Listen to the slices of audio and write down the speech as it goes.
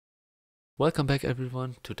Welcome back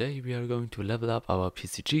everyone. Today we are going to level up our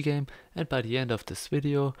PCG game, and by the end of this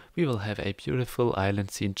video we will have a beautiful island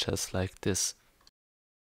scene just like this.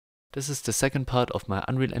 This is the second part of my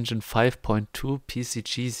Unreal Engine 5.2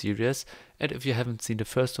 PCG series, and if you haven't seen the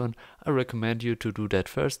first one, I recommend you to do that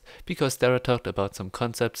first, because there I talked about some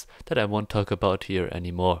concepts that I won't talk about here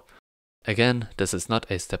anymore. Again, this is not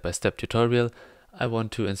a step-by-step tutorial. I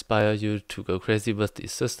want to inspire you to go crazy with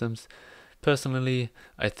these systems. Personally,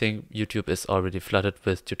 I think YouTube is already flooded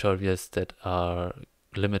with tutorials that are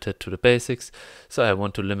limited to the basics, so I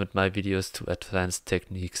want to limit my videos to advanced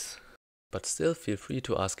techniques. But still feel free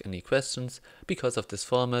to ask any questions. Because of this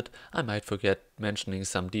format, I might forget mentioning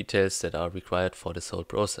some details that are required for this whole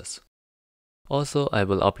process. Also, I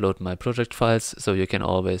will upload my project files, so you can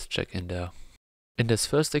always check in there. In this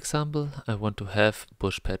first example, I want to have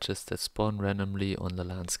bush patches that spawn randomly on the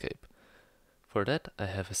landscape. For that, I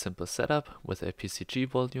have a simple setup with a PCG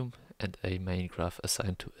volume and a main graph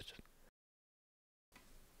assigned to it.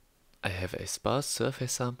 I have a sparse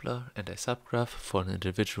surface sampler and a subgraph for an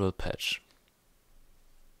individual patch.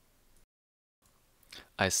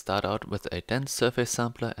 I start out with a dense surface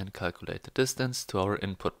sampler and calculate the distance to our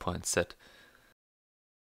input point set.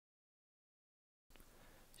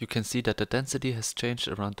 You can see that the density has changed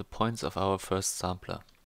around the points of our first sampler.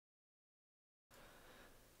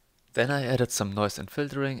 Then I added some noise and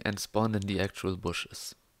filtering and spawned in the actual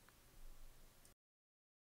bushes.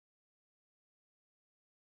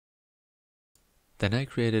 Then I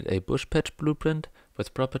created a bush patch blueprint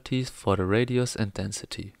with properties for the radius and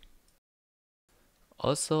density.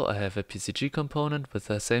 Also, I have a PCG component with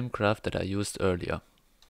the same graph that I used earlier.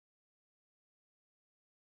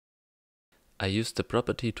 I used the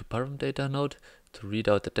property to param data node to read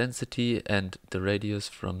out the density and the radius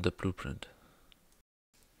from the blueprint.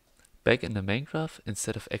 Back in the main graph,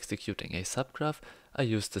 instead of executing a subgraph, I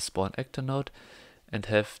used the spawn actor node and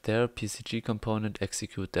have their PCG component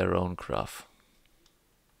execute their own graph.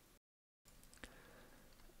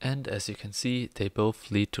 And as you can see, they both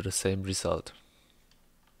lead to the same result.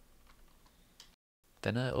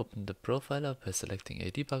 Then I opened the profiler by selecting a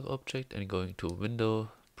debug object and going to Window,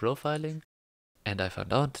 Profiling. And I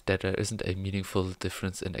found out that there isn't a meaningful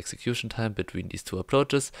difference in execution time between these two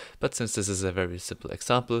approaches, but since this is a very simple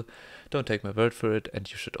example, don't take my word for it and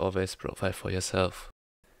you should always profile for yourself.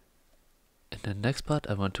 In the next part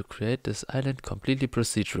I want to create this island completely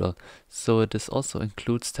procedural, so this also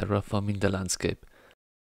includes terraforming the landscape.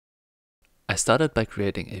 I started by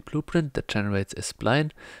creating a blueprint that generates a spline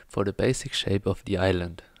for the basic shape of the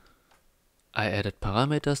island. I added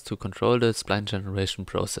parameters to control the spline generation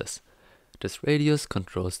process. This radius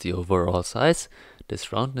controls the overall size,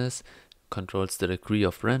 this roundness controls the degree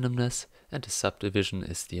of randomness, and the subdivision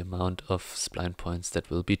is the amount of spline points that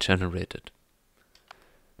will be generated.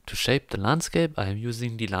 To shape the landscape, I am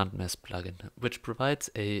using the Landmass plugin, which provides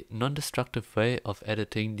a non-destructive way of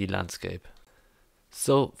editing the landscape.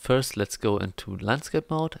 So first let's go into landscape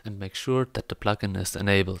mode and make sure that the plugin is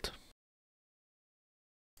enabled.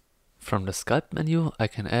 From the sculpt menu, I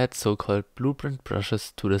can add so-called blueprint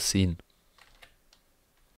brushes to the scene.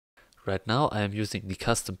 Right now I am using the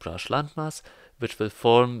custom brush Landmass, which will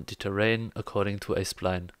form the terrain according to a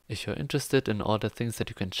spline. If you're interested in all the things that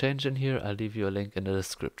you can change in here, I'll leave you a link in the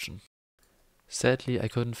description. Sadly, I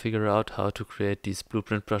couldn't figure out how to create these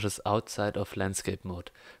blueprint brushes outside of landscape mode,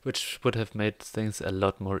 which would have made things a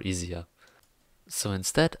lot more easier. So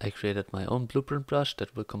instead I created my own blueprint brush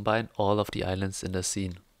that will combine all of the islands in the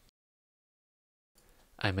scene.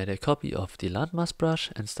 I made a copy of the Landmass brush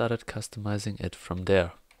and started customizing it from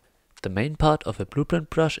there. The main part of a blueprint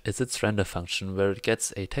brush is its render function, where it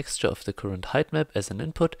gets a texture of the current height map as an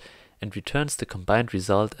input and returns the combined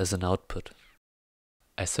result as an output.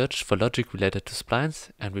 I searched for logic related to splines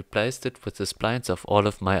and replaced it with the splines of all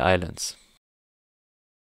of my islands.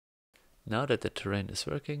 Now that the terrain is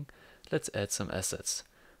working, let's add some assets.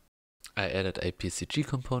 I added a PCG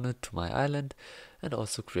component to my island and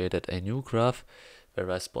also created a new graph where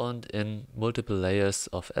I spawned in multiple layers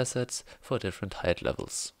of assets for different height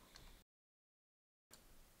levels.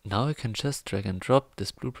 Now I can just drag and drop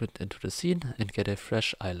this blueprint into the scene and get a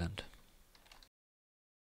fresh island.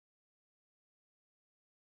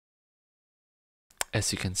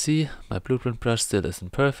 As you can see, my blueprint brush still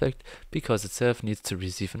isn't perfect because itself needs to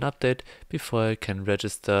receive an update before I can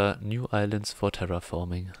register new islands for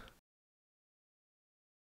terraforming.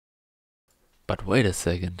 But wait a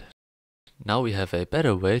second. Now we have a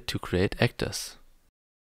better way to create actors.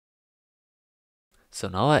 So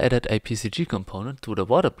now I added a PCG component to the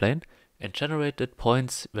water plane and generated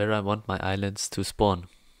points where I want my islands to spawn.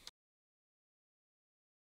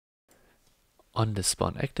 On the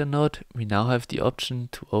spawn actor node, we now have the option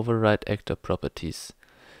to override actor properties.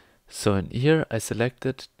 So in here I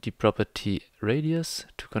selected the property radius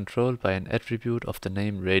to control by an attribute of the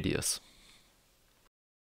name radius.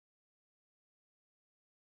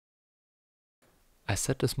 I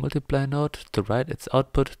set this multiply node to write its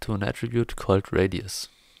output to an attribute called radius.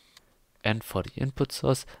 And for the input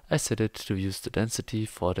source, I set it to use the density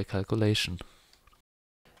for the calculation.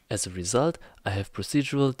 As a result, I have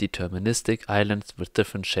procedural deterministic islands with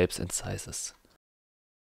different shapes and sizes.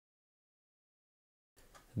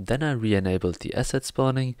 Then I re-enabled the asset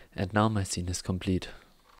spawning, and now my scene is complete.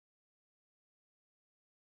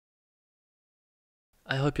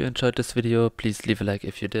 I hope you enjoyed this video. Please leave a like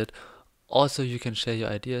if you did. Also, you can share your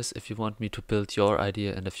ideas if you want me to build your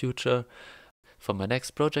idea in the future. For my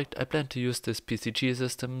next project, I plan to use this PCG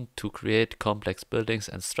system to create complex buildings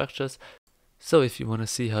and structures. So if you want to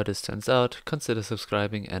see how this turns out, consider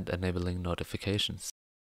subscribing and enabling notifications.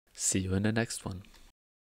 See you in the next one.